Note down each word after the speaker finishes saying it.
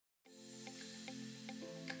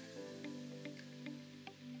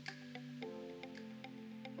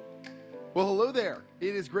Well, hello there.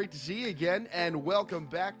 It is great to see you again, and welcome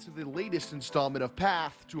back to the latest installment of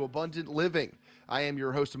Path to Abundant Living. I am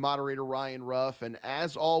your host and moderator, Ryan Ruff, and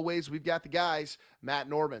as always, we've got the guys, Matt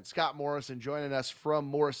Norman, Scott Morrison, joining us from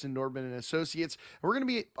Morrison, Norman and Associates. And we're going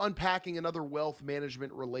to be unpacking another wealth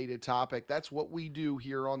management related topic. That's what we do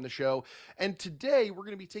here on the show. And today, we're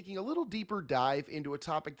going to be taking a little deeper dive into a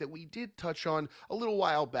topic that we did touch on a little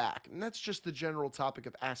while back, and that's just the general topic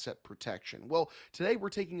of asset protection. Well, today we're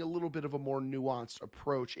taking a little bit of a more nuanced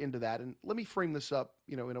approach into that, and let me frame this up,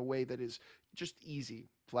 in a way that is just easy,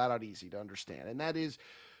 flat out easy to understand. And that is,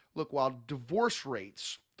 look, while divorce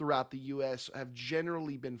rates throughout the US have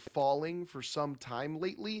generally been falling for some time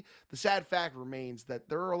lately, the sad fact remains that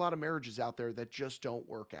there are a lot of marriages out there that just don't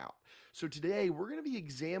work out. So today we're going to be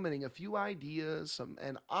examining a few ideas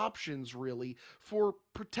and options really for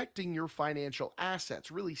protecting your financial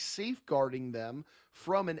assets, really safeguarding them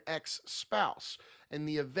from an ex-spouse. In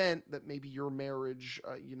the event that maybe your marriage,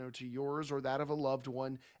 to yours or that of a loved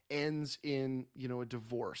one ends in, a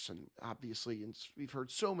divorce. And obviously, and we've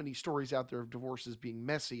heard so many stories out there of divorces being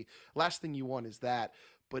messy. Last thing you want is that.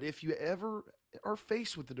 But if you ever are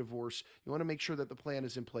faced with a divorce, you want to make sure that the plan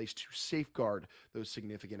is in place to safeguard those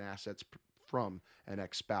significant assets from an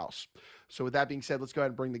ex-spouse. So with that being said, let's go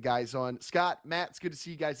ahead and bring the guys on. Scott, Matt, it's good to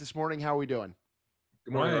see you guys this morning. How are we doing?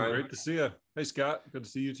 Good morning, Ryan. Great to see you. Hey, Scott. Good to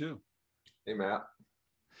see you too. Hey, Matt.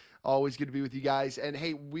 Always good to be with you guys. And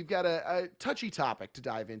hey, we've got a touchy topic to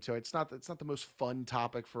dive into. It's not the most fun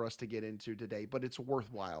topic for us to get into today, but it's a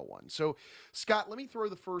worthwhile one. So, Scott, let me throw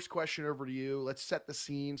the first question over to you. Let's set the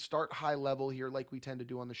scene, start high level here like we tend to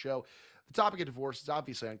do on the show. The topic of divorce is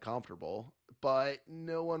obviously uncomfortable, but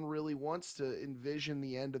no one really wants to envision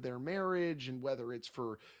the end of their marriage, and whether it's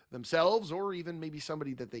for themselves or even maybe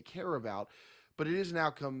somebody that they care about. But it is an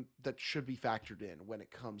outcome that should be factored in when it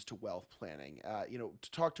comes to wealth planning.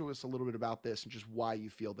 To talk to us a little bit about this and just why you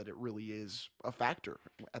feel that it really is a factor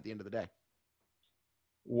at the end of the day.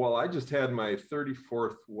 Well, I just had my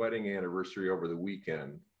 34th wedding anniversary over the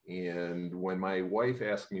weekend. And when my wife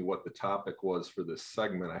asked me what the topic was for this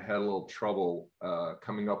segment, I had a little trouble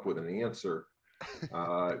coming up with an answer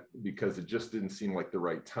because it just didn't seem like the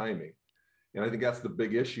right timing. And I think that's the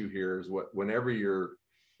big issue here is whenever you're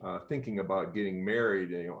thinking about getting married,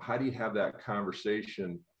 how do you have that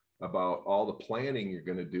conversation about all the planning you're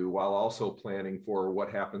going to do while also planning for what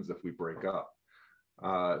happens if we break up?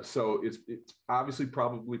 So it's obviously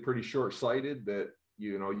probably pretty short-sighted that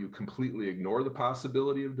you completely ignore the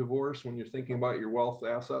possibility of divorce when you're thinking about your wealth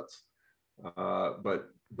assets. But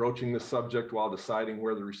broaching this subject while deciding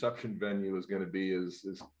where the reception venue is going to be is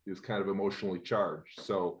kind of emotionally charged.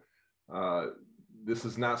 So this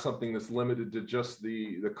is not something that's limited to just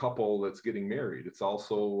the couple that's getting married. It's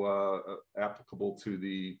also applicable to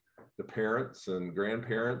the parents and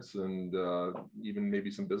grandparents and even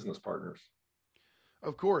maybe some business partners.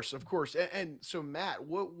 Of course, of course. And so, Matt,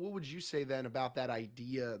 what would you say then about that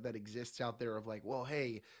idea that exists out there of like, well,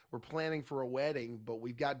 hey, we're planning for a wedding, but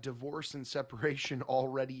we've got divorce and separation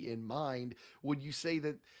already in mind? Would you say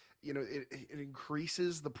that, it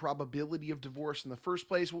increases the probability of divorce in the first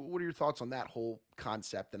place? What are your thoughts on that whole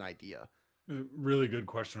concept and idea? Really good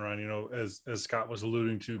question, Ryan. As Scott was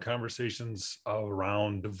alluding to, conversations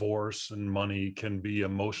around divorce and money can be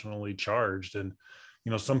emotionally charged. And,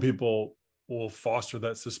 some people will foster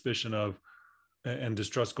that suspicion of and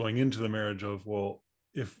distrust going into the marriage of, well,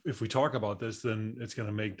 if we talk about this, then it's going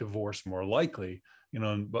to make divorce more likely,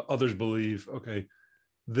 but others believe, okay,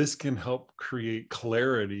 this can help create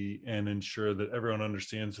clarity and ensure that everyone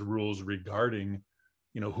understands the rules regarding,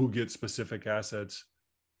 who gets specific assets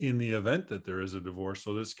in the event that there is a divorce.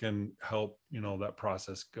 So this can help, that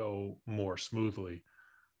process go more smoothly.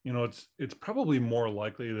 It's probably more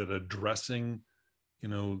likely that addressing,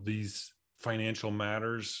 these financial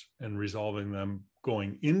matters and resolving them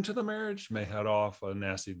going into the marriage may head off a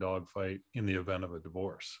nasty dogfight in the event of a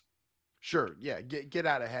divorce. Sure. Yeah. Get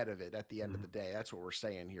out ahead of it at the end of the day. That's what we're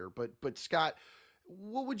saying here. But Scott,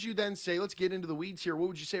 what would you then say? Let's get into the weeds here. What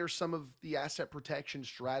would you say are some of the asset protection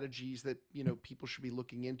strategies that, people should be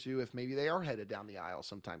looking into if maybe they are headed down the aisle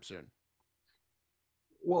sometime soon?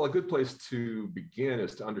 Well, a good place to begin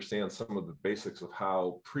is to understand some of the basics of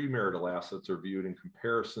how premarital assets are viewed in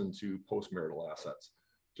comparison to postmarital assets.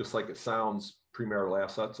 Just like it sounds, premarital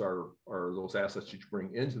assets are those assets that you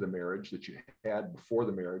bring into the marriage that you had before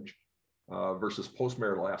the marriage versus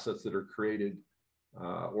postmarital assets that are created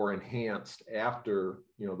or enhanced after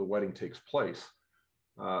the wedding takes place.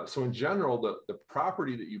 So in general, the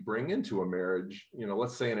property that you bring into a marriage,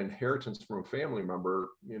 let's say an inheritance from a family member,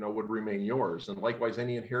 would remain yours. And likewise,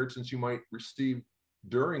 any inheritance you might receive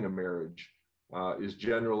during a marriage is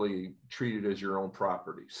generally treated as your own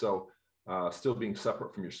property. So still being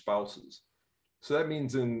separate from your spouse's. So that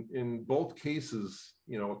means in both cases,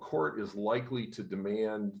 a court is likely to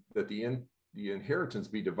demand that the inheritance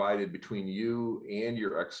be divided between you and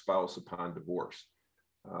your ex-spouse upon divorce.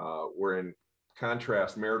 Where in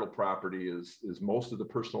contrast, marital property is most of the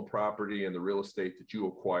personal property and the real estate that you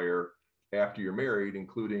acquire after you're married,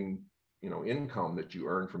 including income that you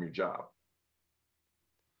earn from your job.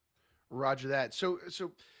 Roger that. So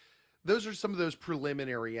those are some of those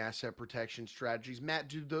preliminary asset protection strategies. Matt,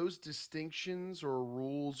 do those distinctions or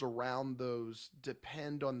rules around those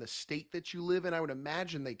depend on the state that you live in? I would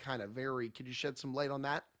imagine they kind of vary. Could you shed some light on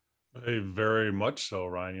that? Very much so,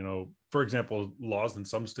 Ryan. For example, laws in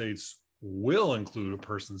some states will include a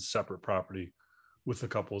person's separate property with the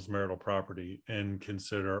couple's marital property and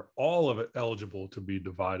consider all of it eligible to be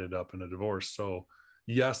divided up in a divorce. So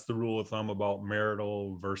yes, the rule of thumb about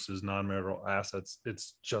marital versus non-marital assets,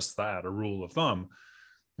 it's just that, a rule of thumb.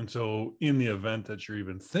 And so in the event that you're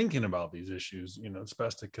even thinking about these issues, it's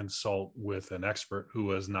best to consult with an expert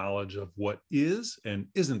who has knowledge of what is and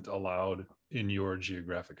isn't allowed in your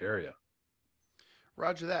geographic area.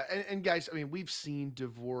 Roger that. And guys, I mean, we've seen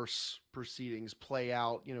divorce proceedings play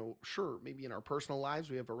out, sure, maybe in our personal lives,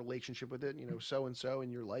 we have a relationship with it, so and so in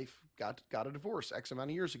your life got a divorce X amount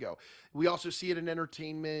of years ago. We also see it in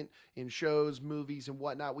entertainment, in shows, movies, and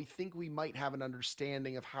whatnot. We think we might have an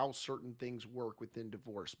understanding of how certain things work within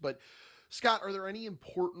divorce. But Scott, are there any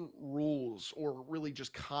important rules or really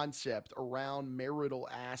just concept around marital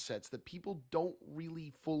assets that people don't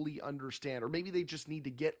really fully understand, or maybe they just need to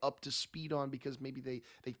get up to speed on because maybe they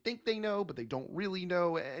think they know, but they don't really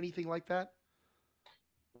know? Anything like that?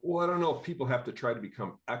 Well, I don't know if people have to try to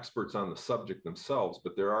become experts on the subject themselves,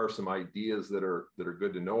 but there are some ideas that are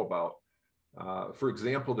good to know about. For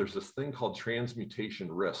example, there's this thing called transmutation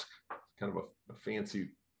risk, kind of a fancy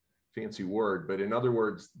word, but in other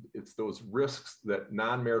words, it's those risks that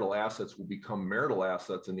non-marital assets will become marital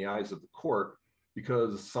assets in the eyes of the court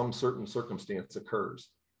because some certain circumstance occurs.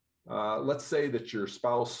 Let's say that your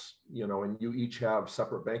spouse, and you each have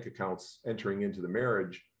separate bank accounts entering into the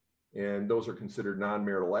marriage, and those are considered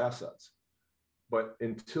non-marital assets. But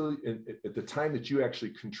at the time that you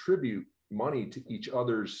actually contribute money to each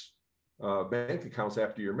other's bank accounts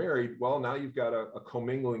after you're married, well, now you've got a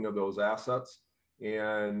commingling of those assets.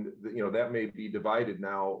 And that may be divided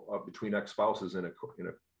now between ex-spouses in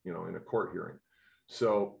a court hearing.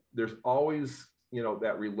 So there's always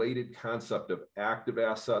that related concept of active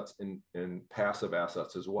assets and passive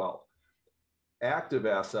assets as well. Active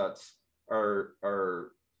assets are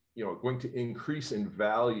going to increase in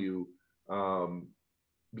value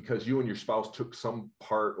because you and your spouse took some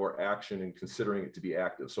part or action in considering it to be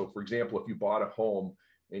active. So for example, if you bought a home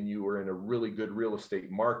and you were in a really good real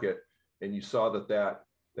estate market, and you saw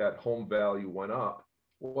that home value went up,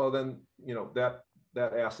 well, then, that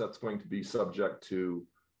asset's going to be subject to,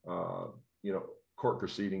 court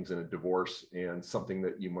proceedings and a divorce and something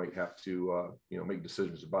that you might have to, make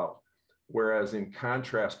decisions about. Whereas in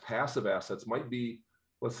contrast, passive assets might be,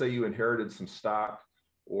 let's say you inherited some stock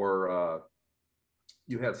or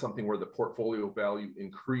you had something where the portfolio value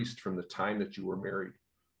increased from the time that you were married.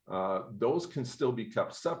 Those can still be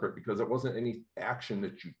kept separate because it wasn't any action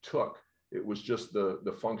that you took. It was just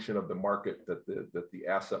the function of the market that the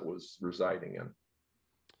asset was residing in.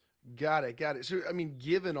 Got it. So, I mean,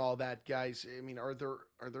 given all that, guys, I mean, are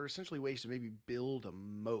there essentially ways to maybe build a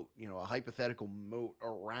moat, a hypothetical moat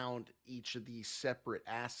around each of these separate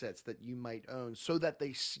assets that you might own so that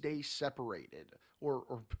they stay separated,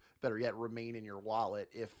 or better yet, remain in your wallet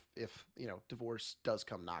if divorce does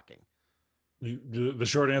come knocking? The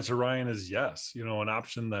short answer, Ryan, is yes. An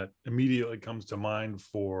option that immediately comes to mind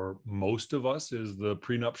for most of us is the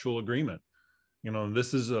prenuptial agreement.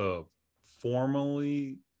 This is a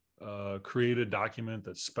formally created document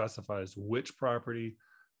that specifies which property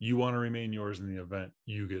you want to remain yours in the event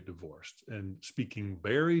you get divorced. And speaking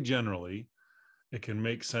very generally, it can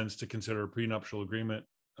make sense to consider a prenuptial agreement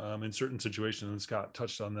in certain situations. And Scott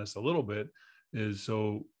touched on this a little bit. Is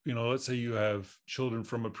so, let's say you have children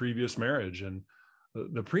from a previous marriage, and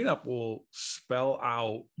the prenup will spell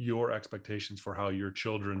out your expectations for how your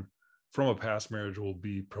children from a past marriage will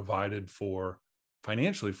be provided for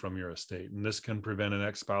financially from your estate. And this can prevent an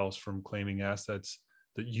ex-spouse from claiming assets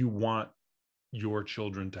that you want your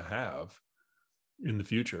children to have in the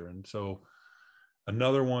future. And so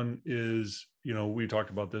another one is, we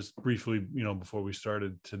talked about this briefly, before we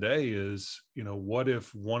started today, is, what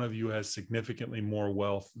if one of you has significantly more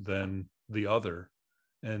wealth than the other?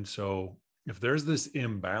 And so if there's this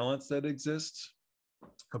imbalance that exists,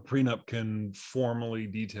 a prenup can formally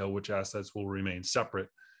detail which assets will remain separate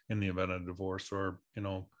in the event of divorce, or,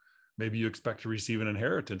 maybe you expect to receive an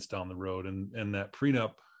inheritance down the road, and that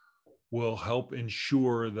prenup will help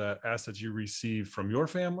ensure that assets you receive from your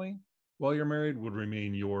family while you're married would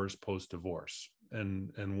remain yours post-divorce.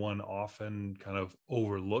 And one often kind of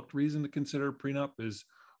overlooked reason to consider prenup is,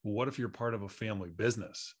 well, what if you're part of a family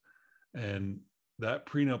business? And that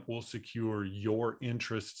prenup will secure your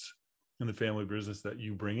interests in the family business that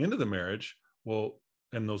you bring into the marriage, well,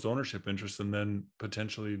 and those ownership interests, and then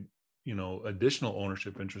potentially, additional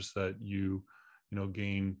ownership interests that you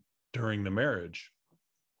gain during the marriage.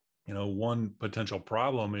 One potential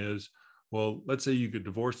problem is, well, let's say you get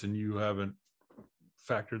divorced and you haven't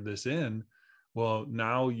factored this in. Well,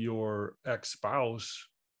 now your ex-spouse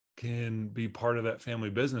can be part of that family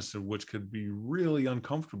business, which could be really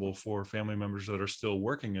uncomfortable for family members that are still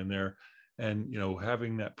working in there. And,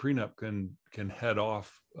 having that prenup can head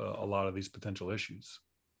off a lot of these potential issues.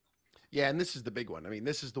 Yeah, and this is the big one. I mean,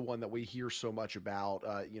 this is the one that we hear so much about,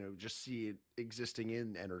 just see it existing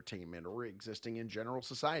in entertainment or existing in general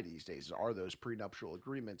society these days, are those prenuptial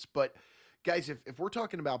agreements. But guys, if we're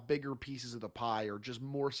talking about bigger pieces of the pie or just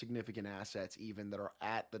more significant assets even that are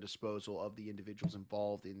at the disposal of the individuals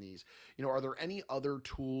involved in these, are there any other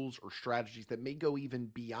tools or strategies that may go even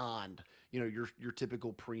beyond, your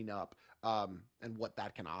typical prenup, and what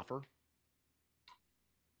that can offer?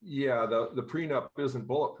 Yeah, the prenup isn't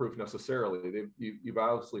bulletproof necessarily. You've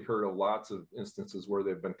obviously heard of lots of instances where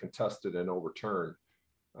they've been contested and overturned.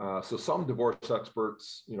 So some divorce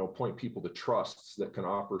experts, point people to trusts that can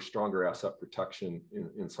offer stronger asset protection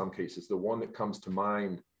in some cases. The one that comes to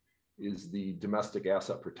mind is the Domestic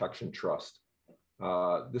Asset Protection Trust.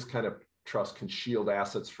 This kind of trust can shield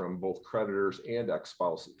assets from both creditors and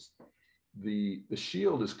ex-spouses. The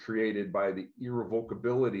shield is created by the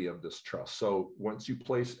irrevocability of this trust. So once you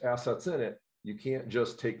place assets in it, you can't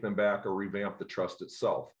just take them back or revamp the trust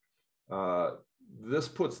itself. This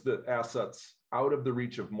puts the assets out of the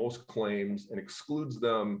reach of most claims and excludes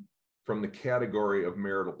them from the category of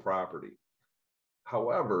marital property.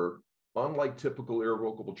 However, unlike typical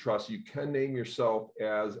irrevocable trusts, you can name yourself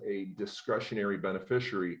as a discretionary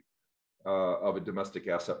beneficiary of a domestic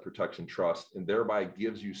asset protection trust, and thereby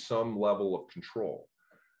gives you some level of control.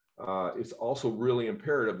 It's also really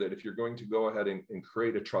imperative that if you're going to go ahead and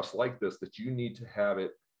create a trust like this, that you need to have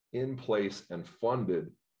it in place and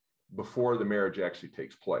funded before the marriage actually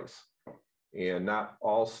takes place. And not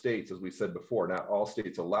all states, as we said before, not all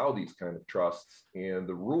states allow these kind of trusts, and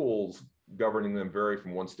the rules governing them vary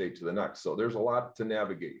from one state to the next. So there's a lot to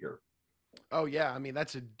navigate here. Oh yeah, I mean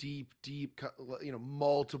that's a deep,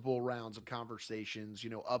 multiple rounds of conversations,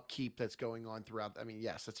 upkeep that's going on throughout. I mean,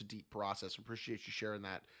 yes, that's a deep process. Appreciate you sharing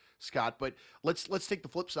that, Scott. But let's take the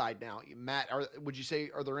flip side now, Matt. Would you say,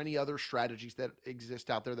 are there any other strategies that exist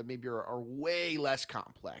out there that maybe are way less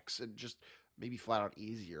complex and just maybe flat out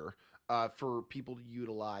easier for people to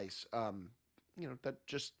utilize? That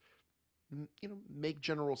just make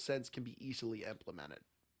general sense, can be easily implemented.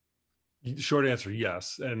 Short answer,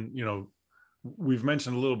 yes. And, we've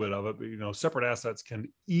mentioned a little bit of it, but, separate assets can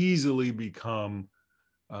easily become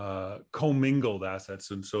commingled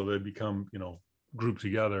assets. And so they become, grouped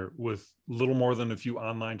together with little more than a few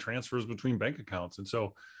online transfers between bank accounts. And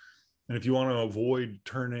if you want to avoid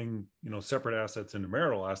turning, separate assets into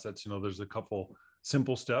marital assets, there's a couple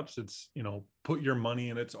simple steps. It's, put your money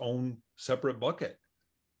in its own separate bucket.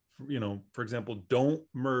 For example, don't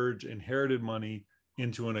merge inherited money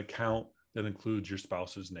into an account that includes your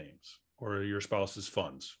spouse's names or your spouse's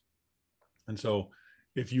funds. And so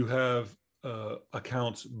if you have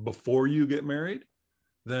accounts before you get married,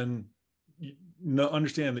 then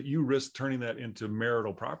understand that you risk turning that into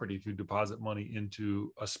marital property if you deposit money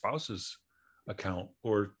into a spouse's account,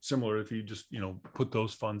 or similar if you just, put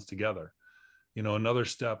those funds together. Another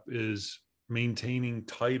step is maintaining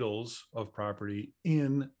titles of property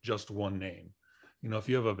in just one name. If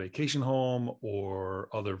you have a vacation home or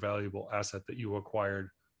other valuable asset that you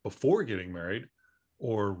acquired before getting married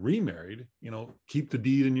or remarried, keep the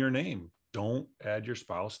deed in your name. Don't add your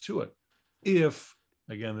spouse to it. If,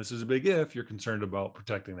 again, this is a big if, you're concerned about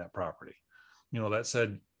protecting that property. That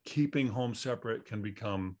said, keeping homes separate can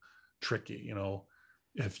become tricky.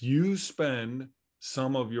 If you spend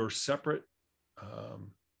some of your separate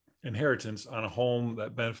inheritance on a home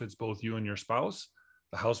that benefits both you and your spouse,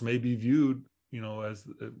 the house may be viewed as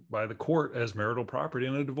by the court as marital property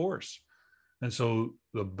in a divorce. And so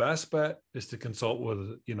the best bet is to consult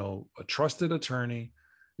with, a trusted attorney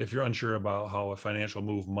if you're unsure about how a financial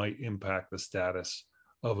move might impact the status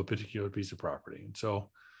of a particular piece of property. And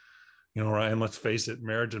so, Ryan, let's face it,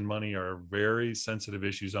 marriage and money are very sensitive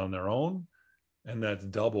issues on their own. And that's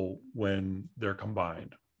double when they're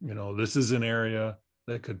combined. This is an area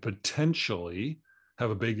that could potentially have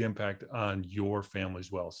a big impact on your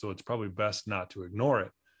family's wealth. So it's probably best not to ignore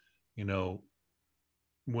it.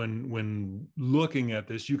 When looking at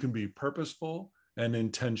this, you can be purposeful and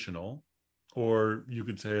intentional, or you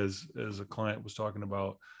could say, as a client was talking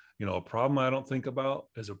about, a problem I don't think about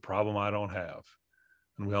is a problem I don't have.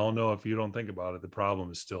 And we all know if you don't think about it, the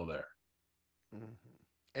problem is still there. Mm-hmm.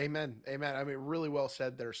 Amen. Amen. I mean, really well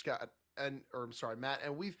said there, Scott, Matt.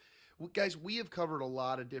 And we have covered a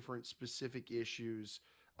lot of different specific issues.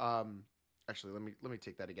 Actually, let me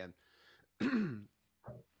take that again.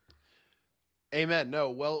 Amen.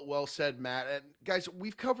 No, well said, Matt. And guys,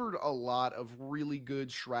 we've covered a lot of really good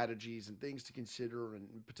strategies and things to consider and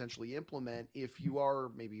potentially implement if you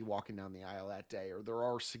are maybe walking down the aisle that day, or there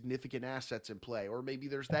are significant assets in play, or maybe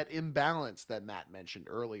there's that imbalance that Matt mentioned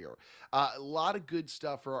earlier. A lot of good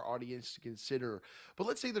stuff for our audience to consider. But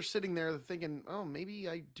let's say they're sitting there thinking, oh, maybe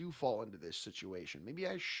I do fall into this situation. Maybe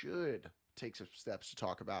I should take some steps to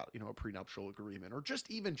talk about, a prenuptial agreement, or just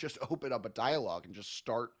open up a dialogue and just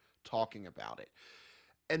start talking about it.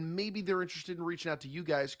 And maybe they're interested in reaching out to you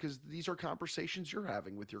guys because these are conversations you're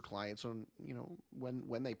having with your clients on,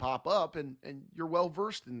 when they pop up, and you're well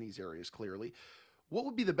versed in these areas clearly. What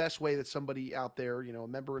would be the best way that somebody out there, a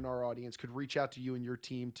member in our audience, could reach out to you and your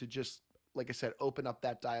team to just, like I said, open up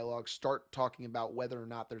that dialogue, start talking about whether or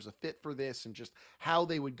not there's a fit for this, and just how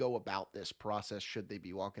they would go about this process should they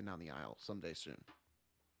be walking down the aisle someday soon?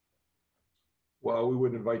 Well, we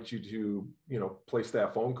would invite you to, place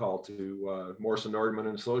that phone call to Morrison Nordman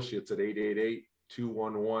and Associates at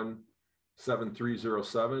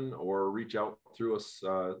 888-211-7307, or reach out through us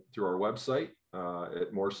through our website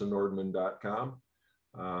at morrisonnordman.com.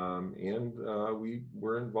 And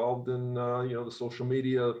we're involved in, the social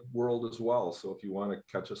media world as well. So if you want to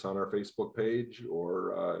catch us on our Facebook page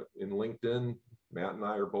or in LinkedIn, Matt and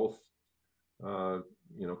I are both,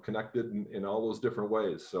 connected in all those different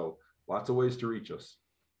ways. So lots of ways to reach us.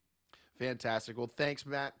 Fantastic. Well, thanks,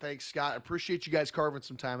 Matt. Thanks, Scott. I appreciate you guys carving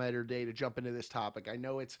some time out of your day to jump into this topic. I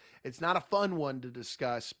know it's not a fun one to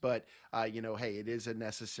discuss, but hey, it is a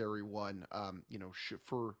necessary one,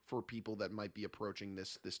 for people that might be approaching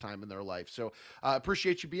this time in their life. So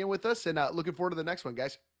appreciate you being with us, and looking forward to the next one,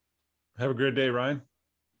 guys. Have a great day, Ryan.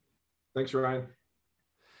 Thanks, Ryan.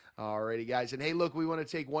 Alrighty, guys. And hey, look, we want to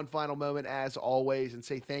take one final moment, as always, and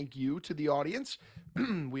say thank you to the audience.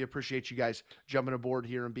 We appreciate you guys jumping aboard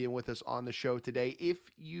here and being with us on the show today. If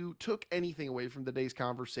you took anything away from today's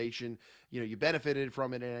conversation, you benefited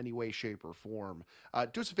from it in any way, shape, or form,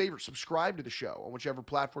 do us a favor, subscribe to the show on whichever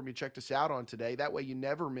platform you checked us out on today. That way you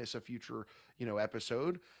never miss a future,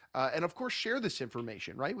 episode. And of course, share this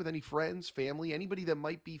information, right, with any friends, family, anybody that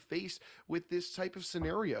might be faced with this type of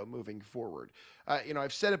scenario moving forward.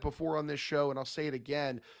 I've said it before on this show, and I'll say it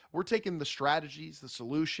again. We're taking the strategies, the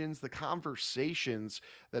solutions, the conversations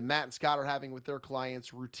that Matt and Scott are having with their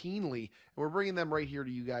clients routinely, and we're bringing them right here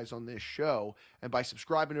to you guys on this show. And by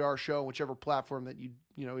subscribing to our show, whichever platform that you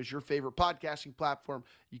is your favorite podcasting platform,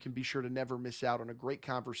 you can be sure to never miss out on a great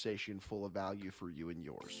conversation full of value for you and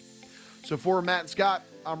yours. So for Matt and Scott,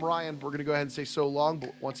 I'm Ryan. We're going to go ahead and say so long,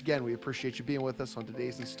 but once again, we appreciate you being with us on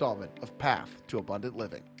today's installment of Path to Abundant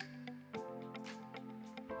Living.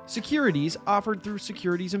 Securities offered through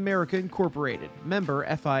Securities America Incorporated, member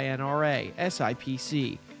FINRA,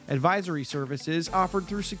 SIPC. Advisory services offered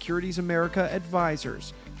through Securities America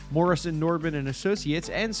Advisors. Morrison Nordman and Associates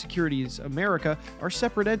and Securities America are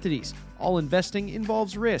separate entities. All investing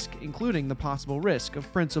involves risk, including the possible risk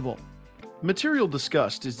of principal. Material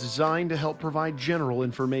discussed is designed to help provide general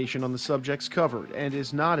information on the subjects covered and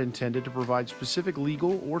is not intended to provide specific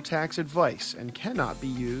legal or tax advice and cannot be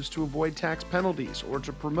used to avoid tax penalties or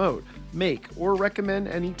to promote, make, or recommend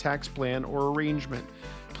any tax plan or arrangement.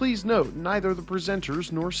 Please note, neither the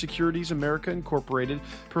presenters nor Securities America Incorporated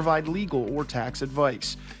provide legal or tax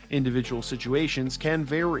advice. Individual situations can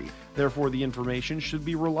vary, therefore the information should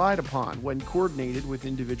be relied upon when coordinated with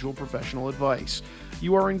individual professional advice.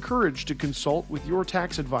 You are encouraged to consult with your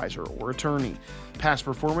tax advisor or attorney. Past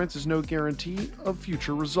performance is no guarantee of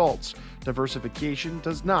future results. Diversification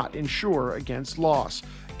does not insure against loss.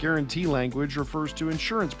 Guarantee language refers to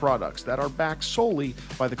insurance products that are backed solely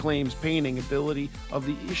by the claims paying ability of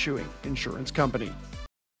the issuing insurance company.